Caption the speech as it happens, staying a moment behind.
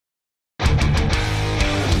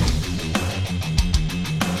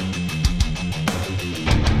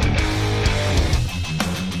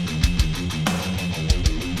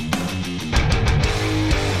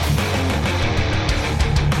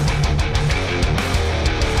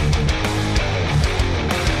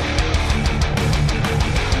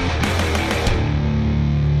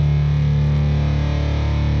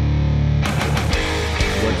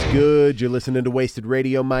good? You're listening to Wasted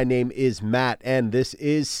Radio. My name is Matt, and this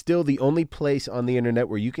is still the only place on the internet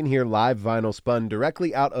where you can hear live vinyl spun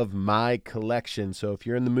directly out of my collection. So if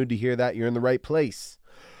you're in the mood to hear that, you're in the right place.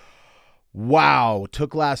 Wow,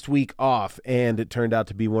 took last week off, and it turned out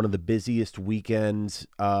to be one of the busiest weekends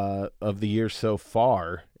of the year so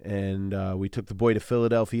far. And we took the boy to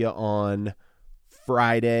Philadelphia on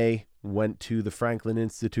Friday. Went to the Franklin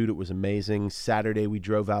Institute. It was amazing. Saturday, we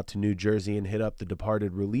drove out to New Jersey and hit up the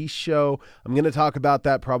Departed release show. I'm going to talk about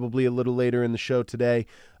that probably a little later in the show today.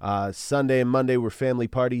 Sunday and Monday were family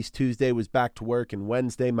parties. Tuesday was back to work. And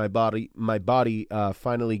Wednesday, my body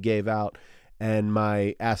finally gave out, and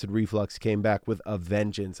my acid reflux came back with a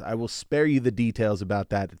vengeance. I will spare you the details about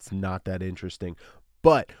that. It's not that interesting.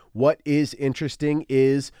 But what is interesting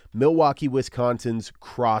is Milwaukee, Wisconsin's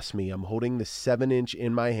Cross Me. I'm holding the 7-inch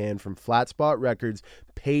in my hand from Flat Spot Records.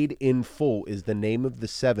 Paid in Full is the name of the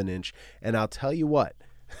 7-inch. And I'll tell you what,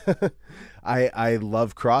 I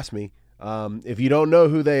love Cross Me. If you don't know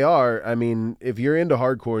who they are, I mean, if you're into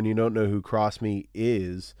hardcore and you don't know who Cross Me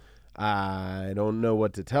is, I don't know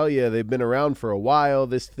what to tell you. They've been around for a while.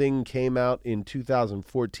 This thing came out in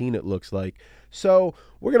 2014, it looks like. So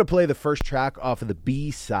we're going to play the first track off of the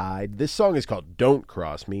B-side. This song is called Don't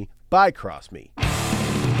Cross Me by Cross Me.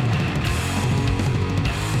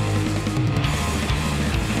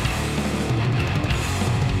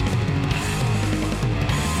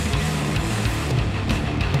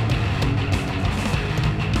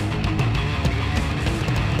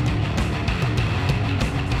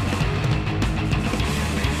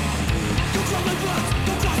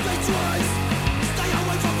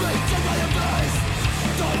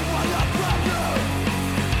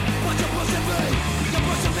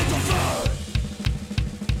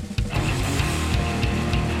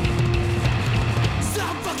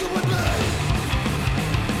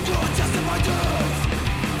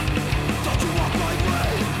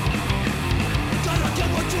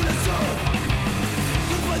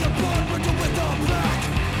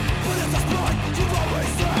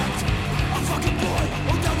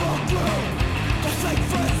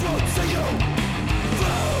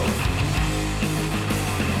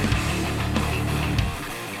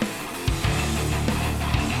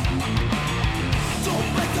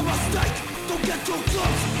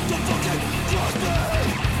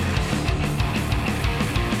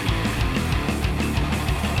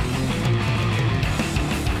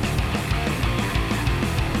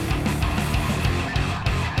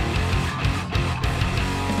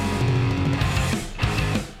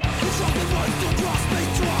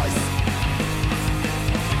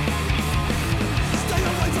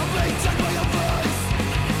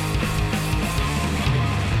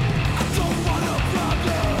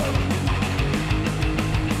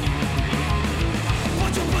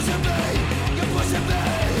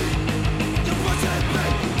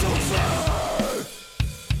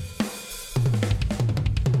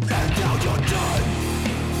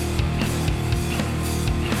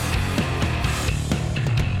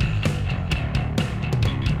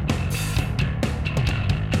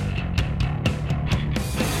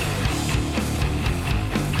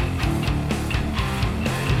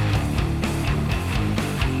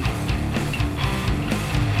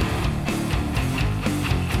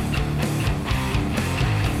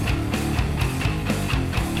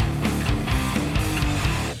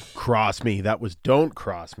 Cross Me. That was Don't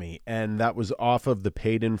Cross Me. And that was off of the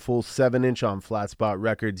Paid in Full 7-inch on Flat Spot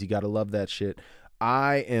Records. You got to love that shit.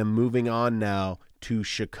 I am moving on now to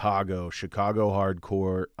Chicago. Chicago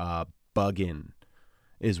hardcore. Buggin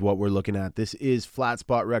is what we're looking at. This is Flat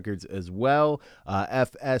Spot Records as well.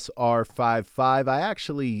 FSR55. I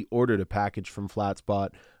actually ordered a package from Flat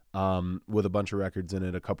Spot with a bunch of records in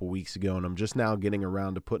it a couple weeks ago, and I'm just now getting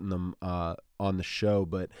around to putting them on the show,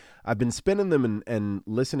 but I've been spinning them and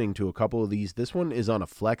listening to a couple of these. This one is on a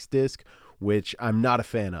flex disc, which I'm not a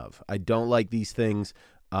fan of. I don't like these things,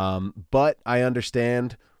 but I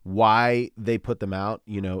understand why they put them out.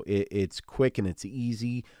 You know, it's quick and it's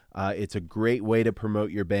easy. It's a great way to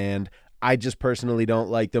promote your band. I just personally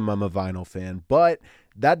don't like them. I'm a vinyl fan, but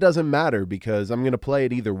that doesn't matter because I'm going to play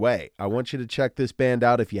it either way. I want you to check this band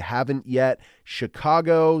out if you haven't yet.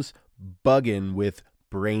 Chicago's Buggin with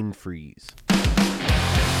Brainfreeze.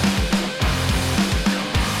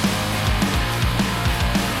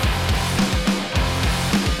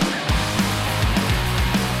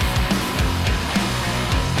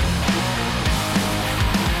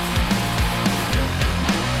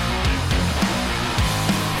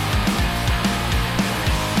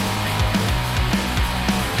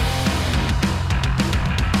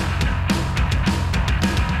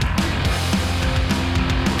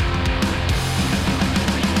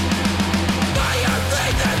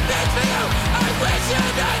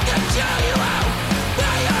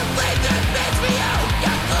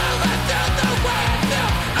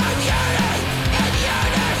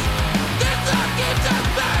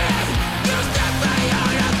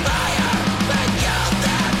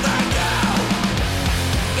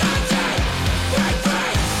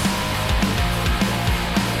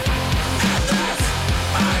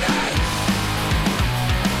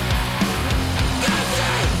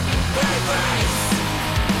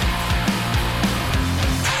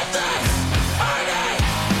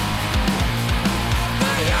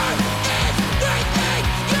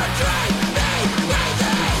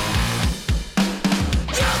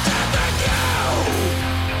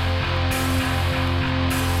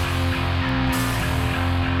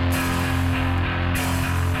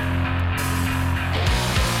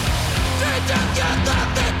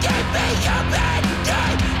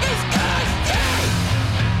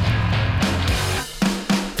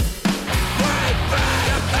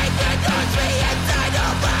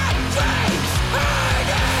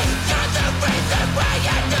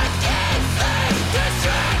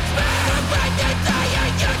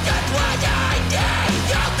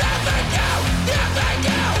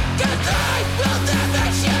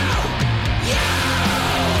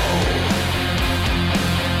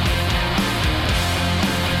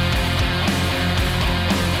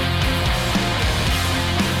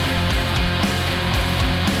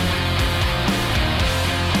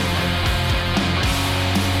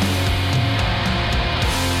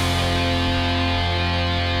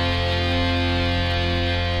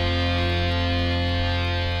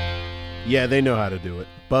 Yeah, they know how to do it.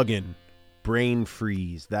 Buggin,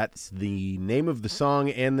 Brainfreeze. That's the name of the song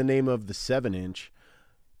and the name of the 7-inch.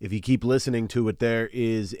 If you keep listening to it, there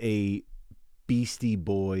is a Beastie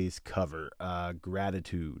Boys cover,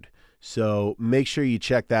 Gratitude. So make sure you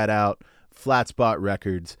check that out. Flat Spot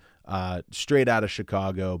Records, straight out of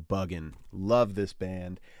Chicago, Buggin. Love this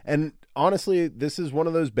band. And honestly, this is one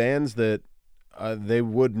of those bands that they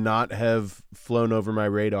would not have flown over my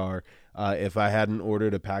radar if I hadn't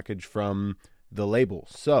ordered a package from the label.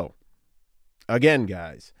 So, again,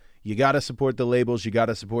 guys, you got to support the labels. You got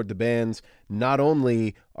to support the bands. Not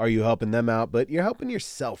only are you helping them out, but you're helping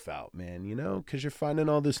yourself out, man, you know, because you're finding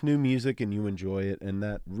all this new music and you enjoy it. And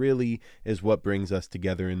that really is what brings us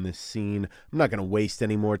together in this scene. I'm not going to waste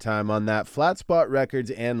any more time on that. Flat Spot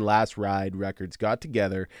Records and Last Ride Records got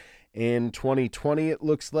together. In 2020, it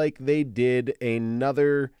looks like they did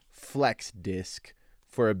another flex disc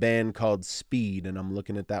for a band called Speed, and I'm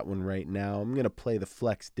looking at that one right now. I'm going to play the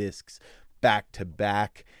flex discs back to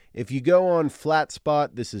back. If you go on Flat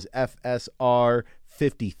Spot, this is FSR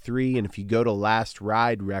 53, and if you go to Last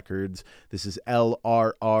Ride Records, this is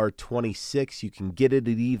LRR 26. You can get it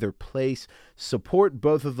at either place. Support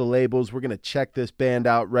both of the labels. We're going to check this band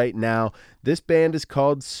out right now. This band is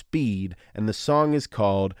called Speed, and the song is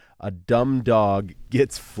called A Dumb Dog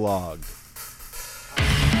Gets Flogged.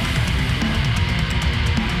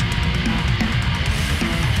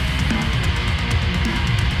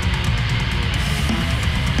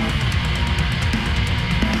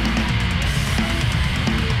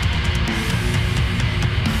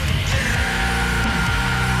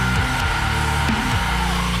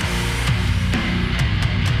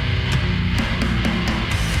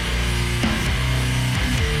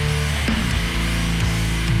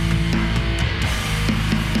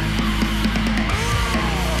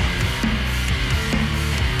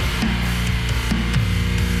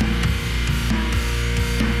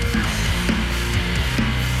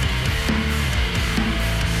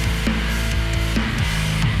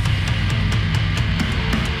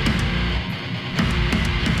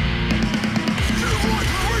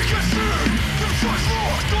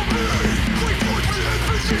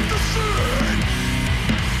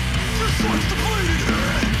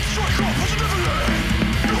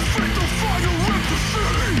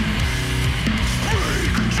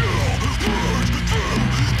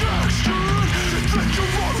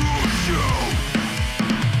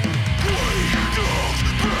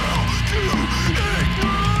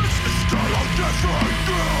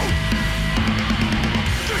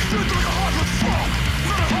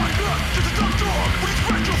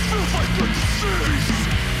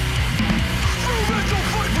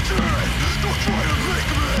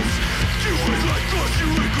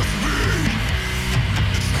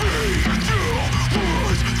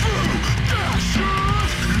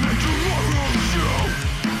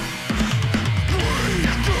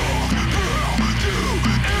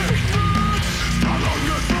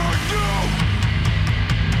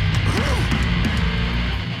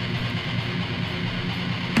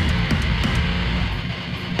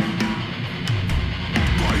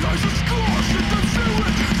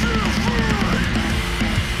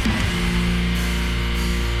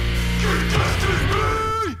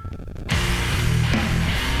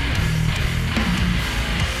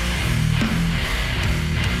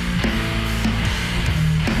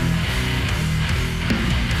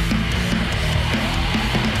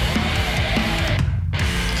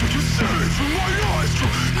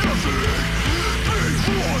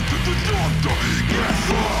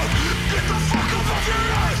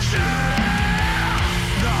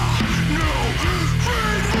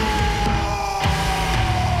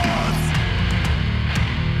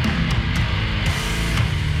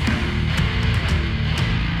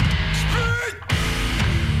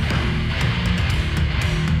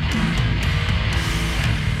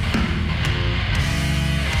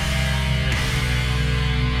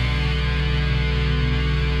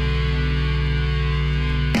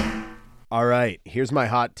 All right, here's my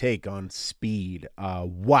hot take on Speed.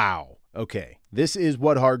 Wow. Okay, this is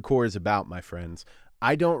what hardcore is about, my friends.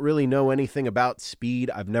 I don't really know anything about Speed.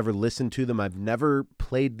 I've never listened to them. I've never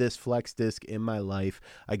played this flex disc in my life.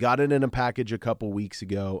 I got it in a package a couple weeks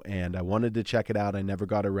ago, and I wanted to check it out. I never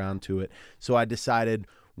got around to it. So I decided,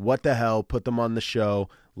 what the hell, put them on the show.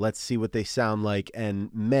 Let's see what they sound like.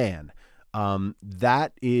 And man,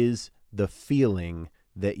 that is the feeling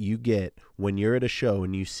that you get when you're at a show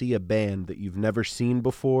and you see a band that you've never seen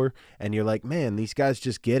before, and you're like, man, these guys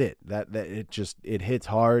just get it. That it hits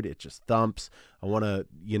hard, it just thumps. I want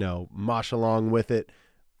to, mosh along with it.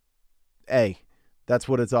 Hey, That's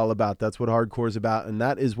what it's all about. That's what hardcore is about. And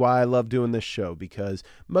that is why I love doing this show, because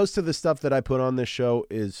most of the stuff that I put on this show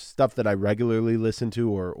is stuff that I regularly listen to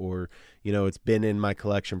or it's been in my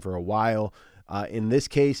collection for a while. In this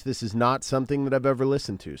case, this is not something that I've ever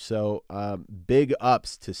listened to. So big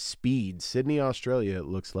ups to Speed, Sydney, Australia, it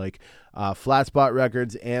looks like, Flat Spot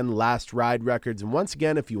Records and Last Ride Records. And once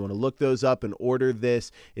again, if you want to look those up and order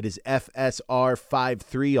this, it is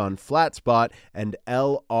FSR53 on Flat Spot and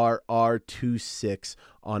LRR26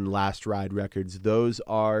 on Last Ride Records. Those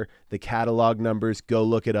are the catalog numbers. Go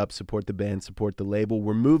look it up. Support the band, support the label.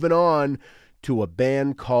 We're moving on to a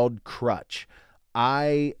band called Krutch.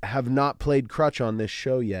 I have not played Krutch on this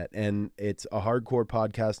show yet, and it's a hardcore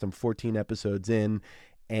podcast. I'm 14 episodes in,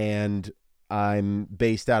 and I'm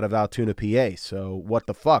based out of Altoona, PA. So what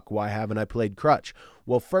the fuck? Why haven't I played Krutch?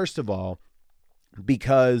 Well, first of all,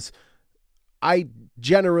 because I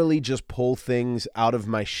generally just pull things out of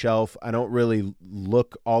my shelf. I don't really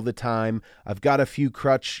look all the time. I've got a few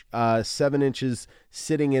Krutch 7 inches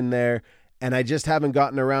sitting in there, and I just haven't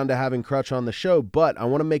gotten around to having Krutch on the show, but I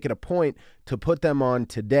want to make it a point to put them on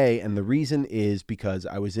today, and the reason is because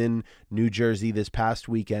I was in New Jersey this past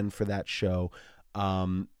weekend for that show,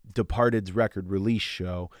 Departed's record release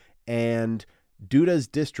show, and Duda's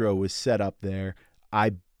Distro was set up there.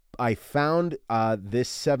 I found this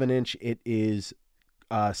 7-inch. It is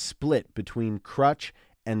split between Krutch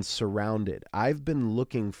and Surrounded. I've been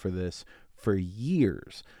looking for this for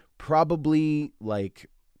years, probably like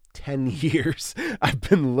 10 years. I've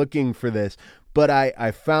been looking for this, but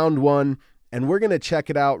I found one, and we're going to check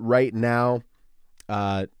it out right now.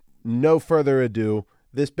 No further ado.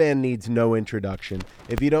 This band needs no introduction.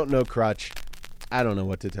 If you don't know Krutch, I don't know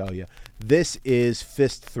what to tell you. This is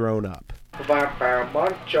Fist Thrown Up. Take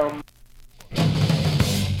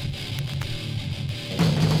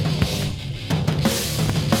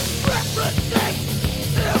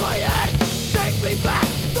me back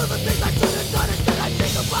to the things I should have done. Instead I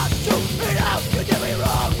think about you and how you did me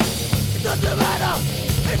wrong. It doesn't matter,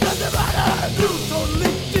 it doesn't matter. You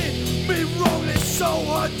totally did me wrong. It's so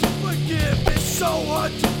hard to forgive. It's so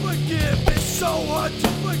hard to forgive. It's so hard to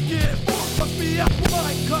forgive. Fuck me up,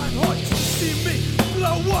 my kind heart to see me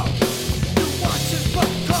blow up. You watch as my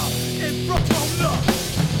car in front of love.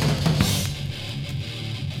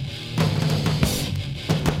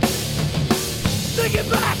 Take it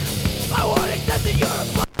back. I won't accept it, you're a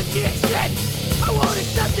fucking shit. I won't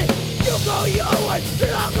accept it. You go your way,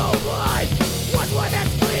 and I'll go mine. One way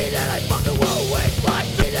that's clean, and I fucking won't waste my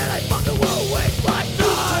time. And I fucking won't waste my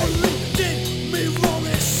time. You totally did me wrong,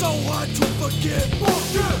 it's so hard to forgive. You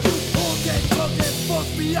pulled and tugged and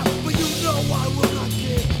fucked me up, but you know I will not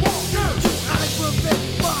give. You aggravate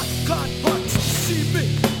my kind heart to see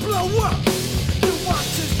me blow up. You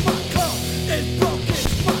watch as my car is broken,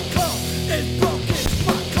 my car is broken.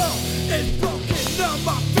 It's broken, now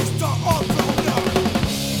my fists are all thrown up.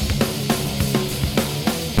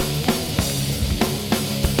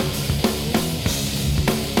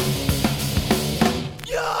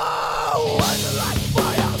 You was a light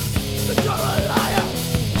fire, but you're a liar.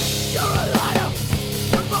 You're a liar, a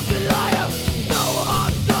fucking liar. No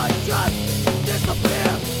harm done, just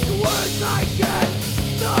disappear. The words I get,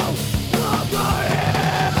 no longer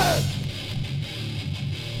here.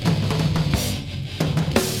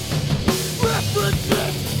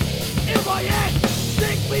 References in my head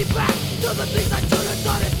take me back to the things I should have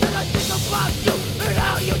done. Instead I think about you and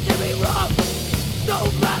how you did me wrong.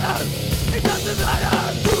 No matter, it doesn't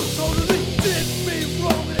matter. You totally did me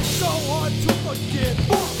wrong, and it's so hard to forgive.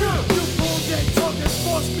 You pulled and tugged and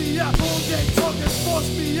forced me out. Pulled and tugged and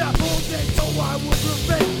forced me out. Pulled and so I would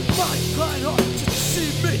remain my kind heart to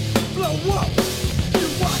see me blow up. You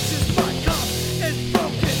watch as my car is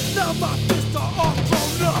broken. Now my fists are all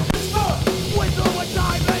thrown up. Waste all my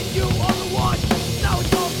time and you are the one. Now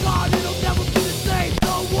it's all gone, it'll never be the same.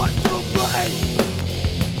 No one to blame.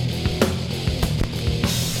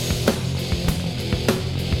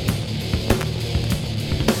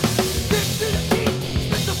 Stick to the teeth,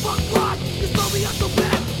 spit the fuck rock. You saw me up so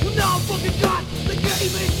bad, well now I'm fucking gone. The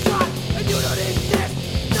game is shot, and you don't exist.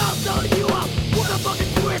 Now I'm telling you up, what a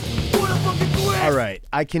fucking twist. What a fucking twist. All right,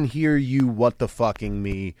 I can hear you what the fucking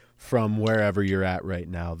me from wherever you're at right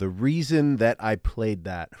now. The reason that I played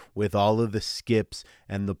that with all of the skips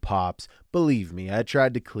and the pops, believe me, I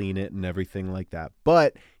tried to clean it and everything like that.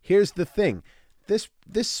 But here's the thing. This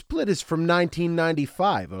split is from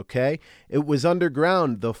 1995, okay? It was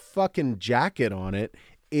underground. The fucking jacket on it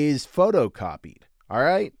is photocopied, all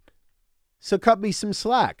right? So cut me some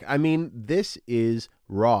slack. I mean, this is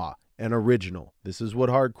raw and original. This is what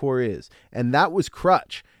hardcore is. And that was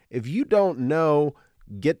Krutch. If you don't know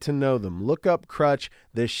Get to know them. Look up Krutch.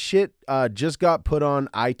 This shit just got put on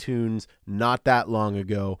iTunes not that long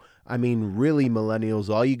ago. I mean, really, millennials,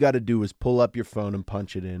 all you got to do is pull up your phone and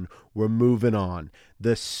punch it in. We're moving on.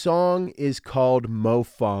 The song is called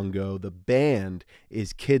Mofongo. The band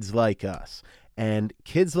is Kids Like Us. And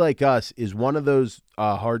Kids Like Us is one of those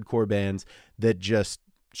hardcore bands that just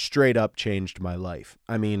straight up changed my life.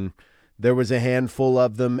 I mean, there was a handful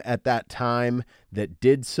of them at that time that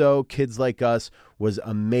did so. Kids Like Us was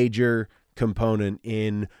a major component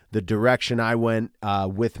in the direction I went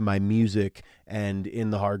with my music and in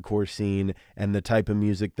the hardcore scene and the type of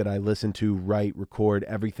music that I listen to, write, record,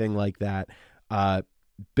 everything like that.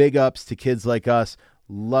 Big ups to Kids Like Us.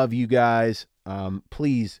 Love you guys.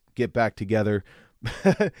 Please get back together.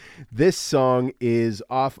 This song is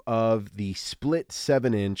off of the split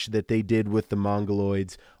 7-inch that they did with the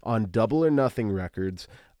Mongoloids on Double or Nothing Records.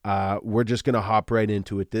 We're just going to hop right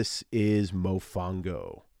into it. This is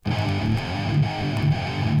Mofongo.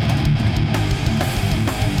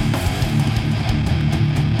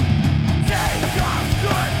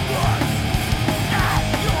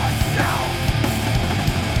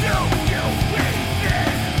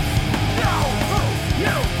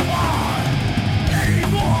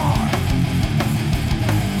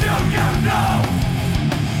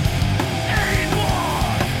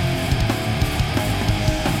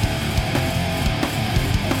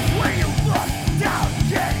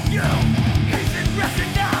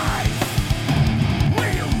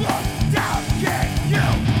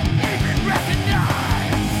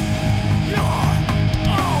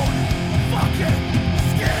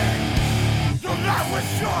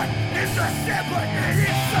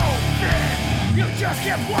 Just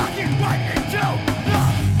keep walking right into the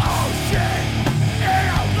ocean, and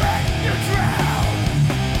I'll let you drown.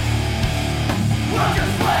 We'll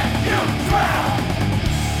just let you drown.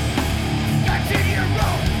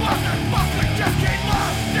 19-year-old motherfucker just came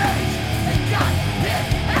off stage and got hit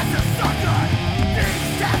as a sucker.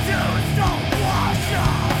 These tattoos don't wash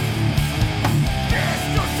off. This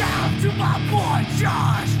goes out to my boy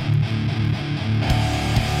Josh.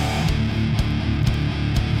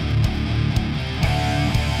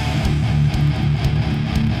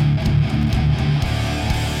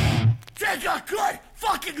 Take a good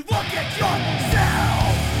fucking look at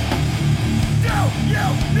yourself. Do you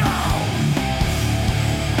know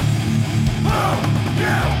who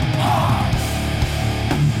you are?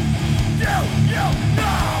 Do you know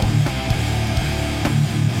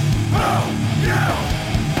who you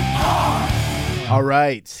are? All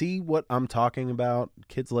right. See what I'm talking about?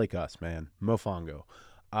 Kids Like Us, man. Mofongo.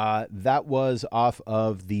 That was off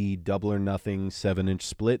of the Double or Nothing 7-inch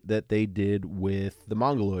split that they did with the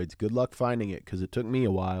Mongoloids. Good luck finding it because it took me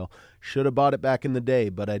a while. Should have bought it back in the day,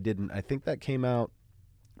 but I didn't. I think that came out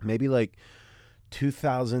maybe like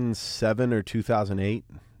 2007 or 2008.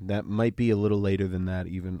 That might be a little later than that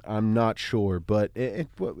even. I'm not sure, but hey,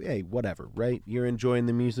 whatever, right? You're enjoying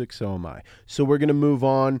the music, so am I. So we're going to move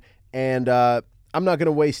on, and I'm not going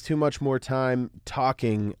to waste too much more time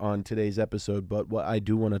talking on today's episode, but what I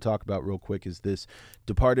do want to talk about real quick is this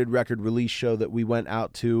Departed record release show that we went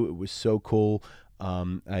out to. It was so cool.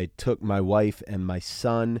 I took my wife and my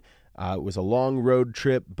son. It was a long road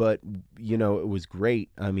trip, but, you know, it was great.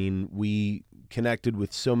 I mean, we connected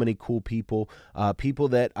with so many cool people, people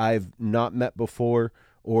that I've not met before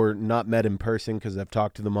or not met in person because I've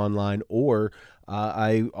talked to them online, or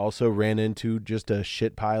I also ran into just a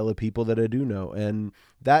shit pile of people that I do know. And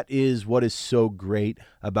that is what is so great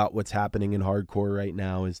about what's happening in hardcore right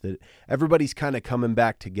now, is that everybody's kind of coming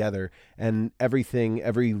back together, and everything,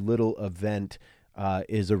 every little event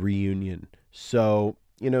is a reunion. So,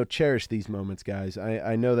 you know, cherish these moments, guys.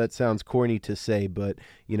 I know that sounds corny to say, but,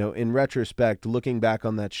 you know, in retrospect, looking back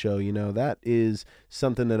on that show, you know, that is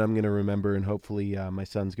something that I'm going to remember, and hopefully my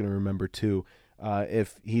son's going to remember too.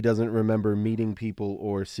 If he doesn't remember meeting people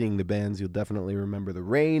or seeing the bands, you'll definitely remember the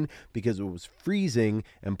rain, because it was freezing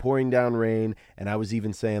and pouring down rain. And I was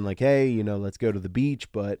even saying like, hey, you know, let's go to the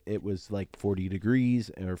beach, but it was like 40 degrees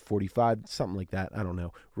or 45, something like that. I don't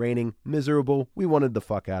know. Raining, miserable. We wanted the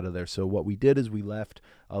fuck out of there. So what we did is we left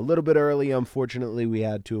a little bit early. Unfortunately, we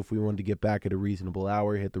had to, if we wanted to get back at a reasonable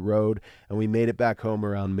hour, hit the road, and we made it back home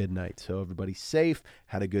around midnight. So everybody's safe,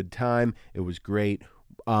 had a good time. It was great.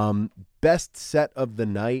 Best set of the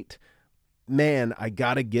night, man, I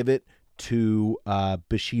gotta give it to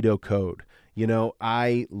Bushido Code. You know,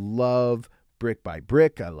 I love Brick by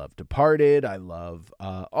Brick. I love Departed. I love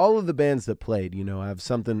all of the bands that played. You know, I have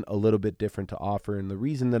something a little bit different to offer. And the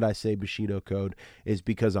reason that I say Bushido Code is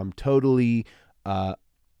because I'm totally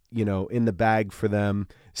in the bag for them.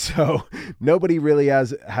 So nobody really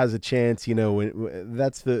has a chance,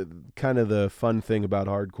 that's the kind of the fun thing about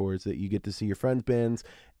hardcore is that you get to see your friends' bands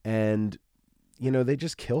and, they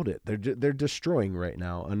just killed it. They're destroying right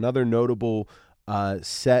now. Another notable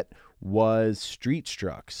set was Street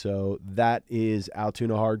Struck. So that is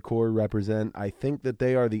Altoona Hardcore represent. I think that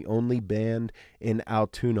they are the only band in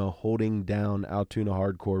Altoona holding down Altoona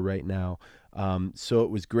Hardcore right now. So it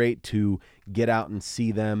was great to get out and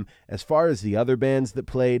see them. As far as the other bands that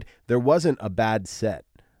played, there wasn't a bad set.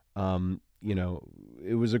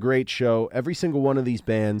 It was a great show. Every single one of these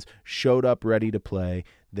bands showed up ready to play.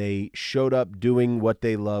 They showed up doing what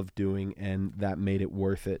they love doing, and that made it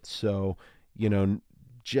worth it. So,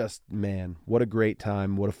 just, man, what a great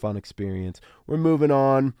time. What a fun experience. We're moving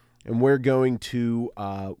on, and we're going to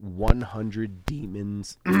 100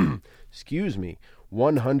 Demons. Excuse me.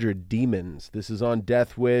 100 Demons. This is on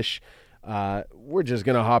Death Wish. We're just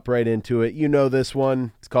going to hop right into it. You know this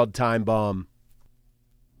one. It's called Time Bomb.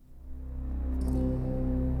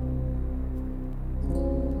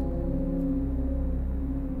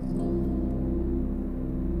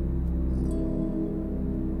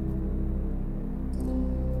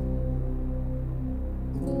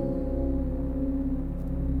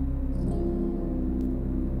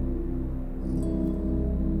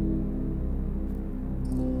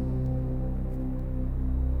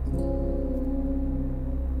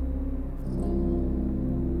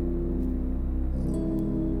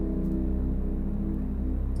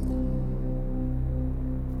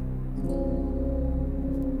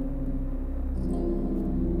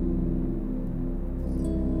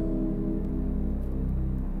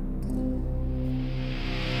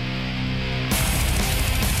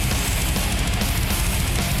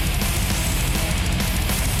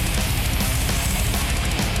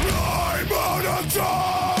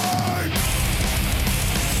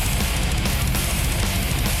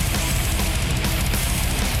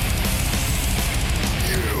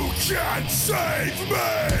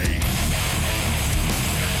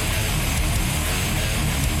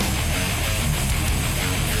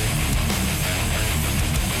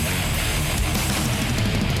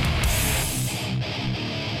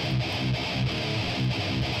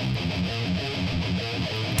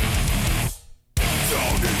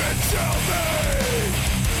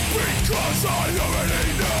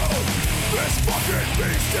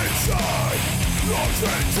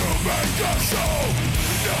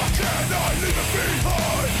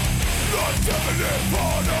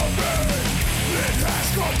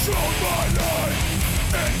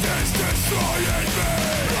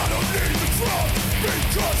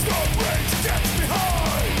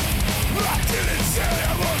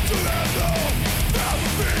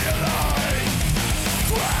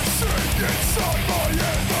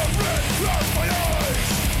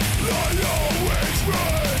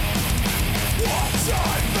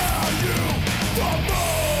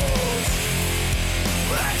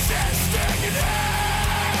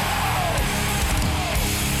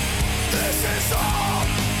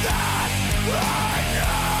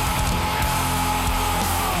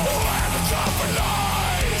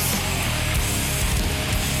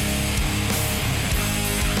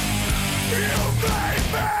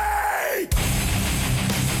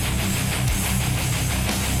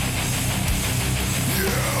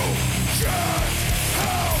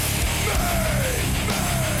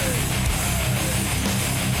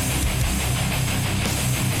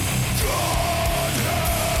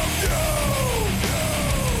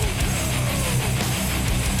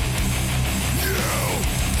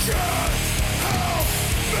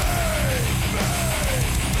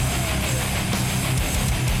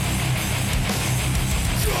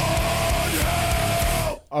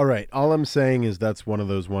 All right. All I'm saying is that's one of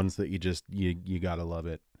those ones that you gotta love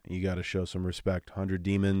it. You gotta show some respect. 100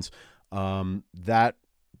 Demons. That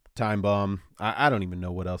Time Bomb. I don't even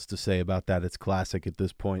know what else to say about that. It's classic at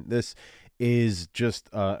this point. This is just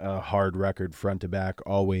a hard record front to back,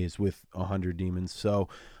 always with 100 Demons. So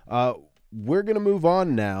we're gonna move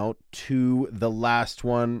on now to the last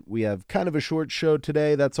one. We have kind of a short show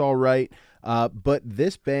today. That's all right. But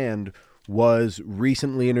this band was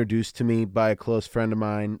recently introduced to me by a close friend of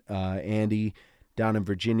mine, Andy, down in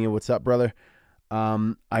Virginia. What's up, brother?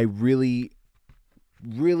 I really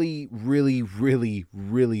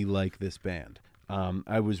like this band.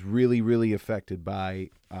 I was really affected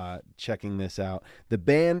by checking this out. The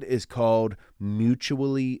band is called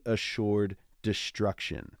Mutually Assured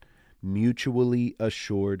Destruction. Mutually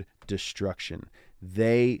Assured Destruction.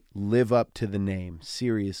 They live up to the name,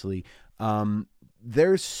 seriously.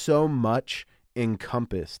 There's so much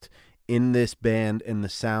encompassed in this band and the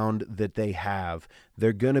sound that they have,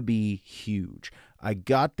 they're going to be huge. I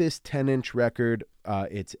got this 10-inch record.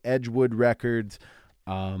 It's Edgewood Records.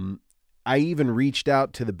 I even reached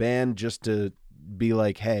out to the band just to be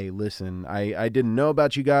like, hey, listen, I didn't know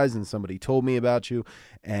about you guys and somebody told me about you,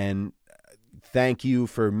 and thank you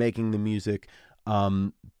for making the music,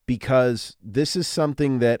 because this is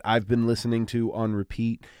something that I've been listening to on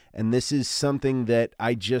repeat, and this is something that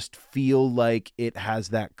I just feel like it has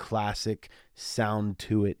that classic sound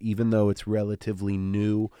to it, even though it's relatively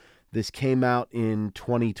new. This came out in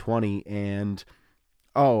 2020 and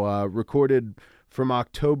recorded from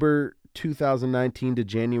October 2019 to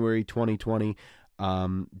January 2020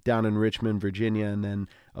 down in Richmond, Virginia. And then,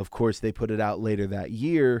 of course, they put it out later that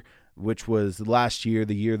year, which was last year,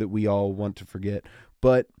 the year that we all want to forget.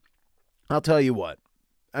 But I'll tell you what.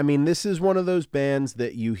 I mean, this is one of those bands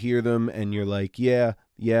that you hear them and you're like, they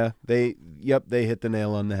hit the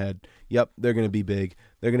nail on the head. Yep, they're going to be big.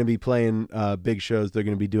 They're going to be playing big shows. They're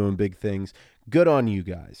going to be doing big things. Good on you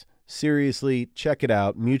guys. Seriously, check it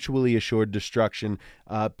out. Mutually Assured Destruction.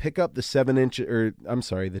 Pick up the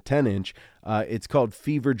 10-inch. It's called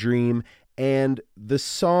Fever Dream, and the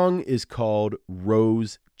song is called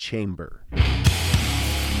Rose Chamber.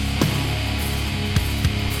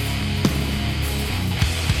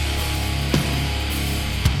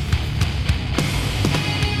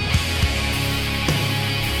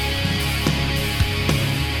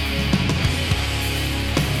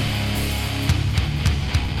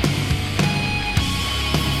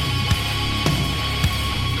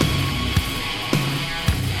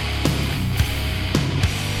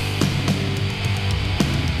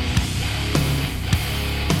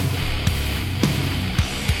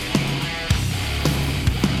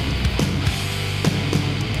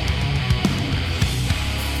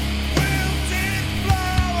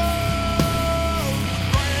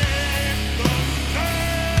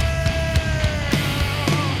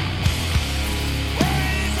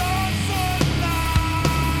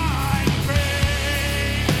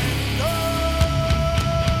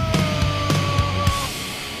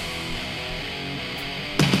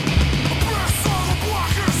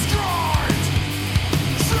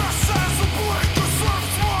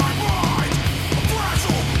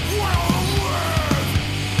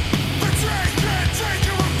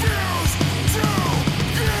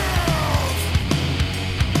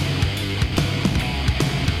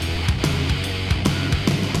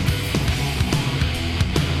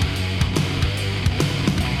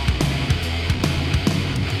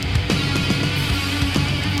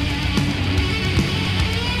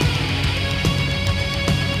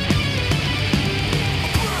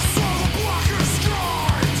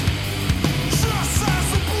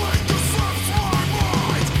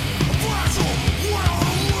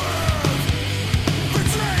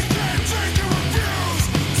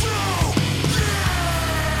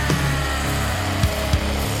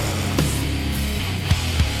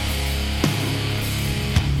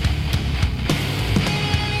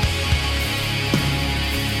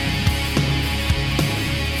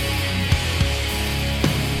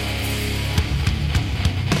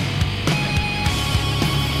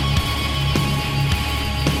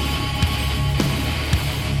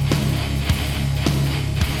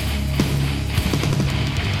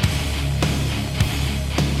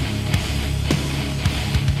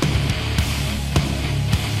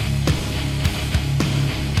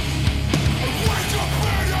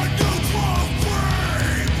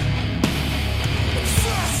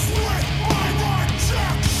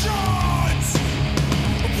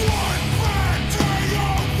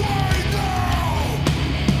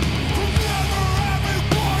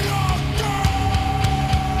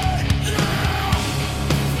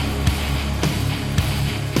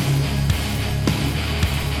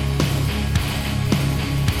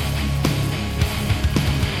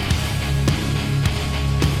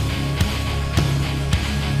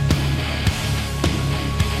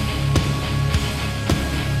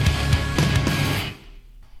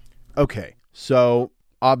 Okay, so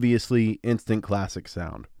obviously instant classic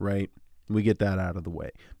sound, right? We get that out of the way.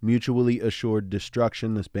 Mutually Assured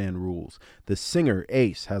Destruction, this band rules. The singer,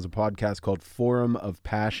 Ace, has a podcast called Forum of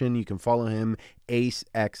Passion. You can follow him,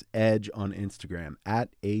 AceXEdge, on Instagram, at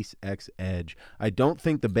AceXEdge. I don't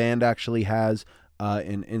think the band actually has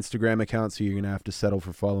an Instagram account, so you're going to have to settle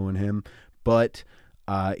for following him. But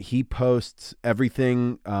he posts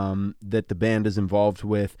everything that the band is involved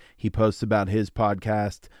with. He posts about his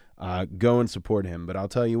podcast. Go and support him. But I'll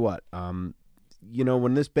tell you what,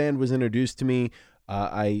 when this band was introduced to me,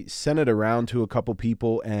 I sent it around to a couple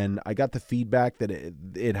people, and I got the feedback that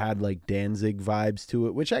it had like Danzig vibes to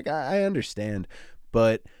it, which I understand.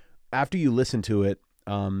 But after you listen to it,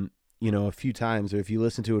 a few times, or if you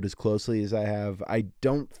listen to it as closely as I have, I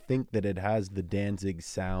don't think that it has the Danzig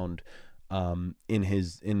sound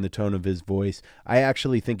in the tone of his voice. I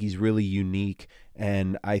actually think he's really unique,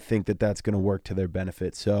 and I think that that's going to work to their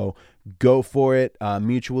benefit. So go for it.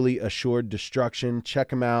 Mutually Assured Destruction.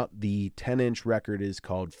 Check him out. The 10-inch record is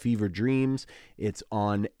called Fever Dreams. It's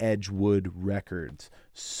on Edgewood Records.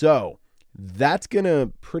 So that's going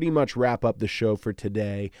to pretty much wrap up the show for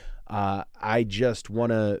today. I just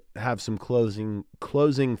want to have some closing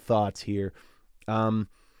thoughts here.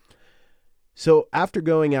 So after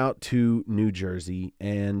going out to New Jersey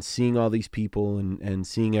and seeing all these people and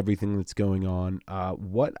seeing everything that's going on,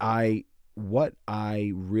 what I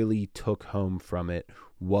really took home from it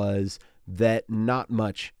was that not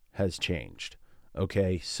much has changed.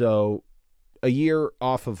 Okay, so a year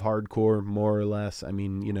off of hardcore, more or less. I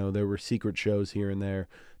mean, there were secret shows here and there,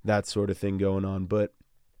 that sort of thing going on, but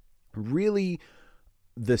really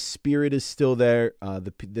the spirit is still there.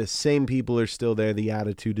 The same people are still there. The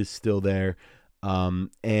attitude is still there.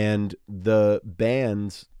 And the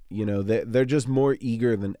bands, they're just more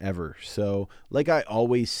eager than ever. So like I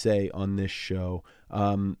always say on this show,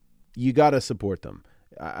 you got to support them.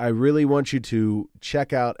 I really want you to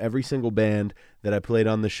check out every single band that I played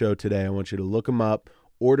on the show today. I want you to look them up,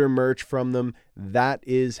 order merch from them. That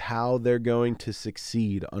is how they're going to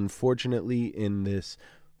succeed. Unfortunately, in this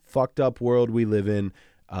fucked up world we live in,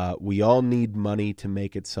 we all need money to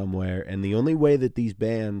make it somewhere, and the only way that these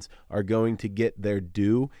bands are going to get their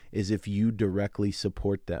due is if you directly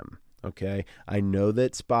support them. Okay, I know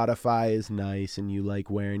that Spotify is nice and you like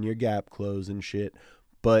wearing your Gap clothes and shit,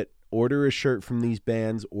 but order a shirt from these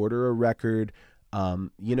bands, order a record.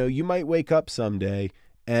 You might wake up someday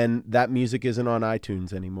and that music isn't on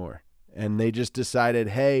iTunes anymore. And they just decided,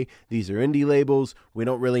 hey, these are indie labels. We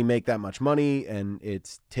don't really make that much money, and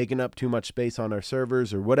it's taking up too much space on our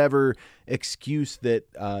servers, or whatever excuse that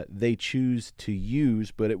they choose to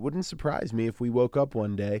use. But it wouldn't surprise me if we woke up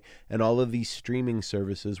one day and all of these streaming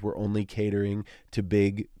services were only catering to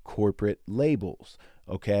big corporate labels.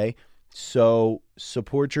 Okay? So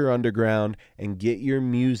support your underground and get your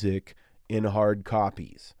music in hard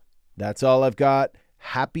copies. That's all I've got.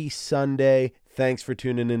 Happy Sunday. Thanks for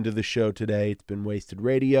tuning into the show today. It's been Wasted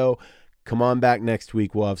Radio. Come on back next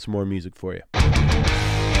week. We'll have some more music for you.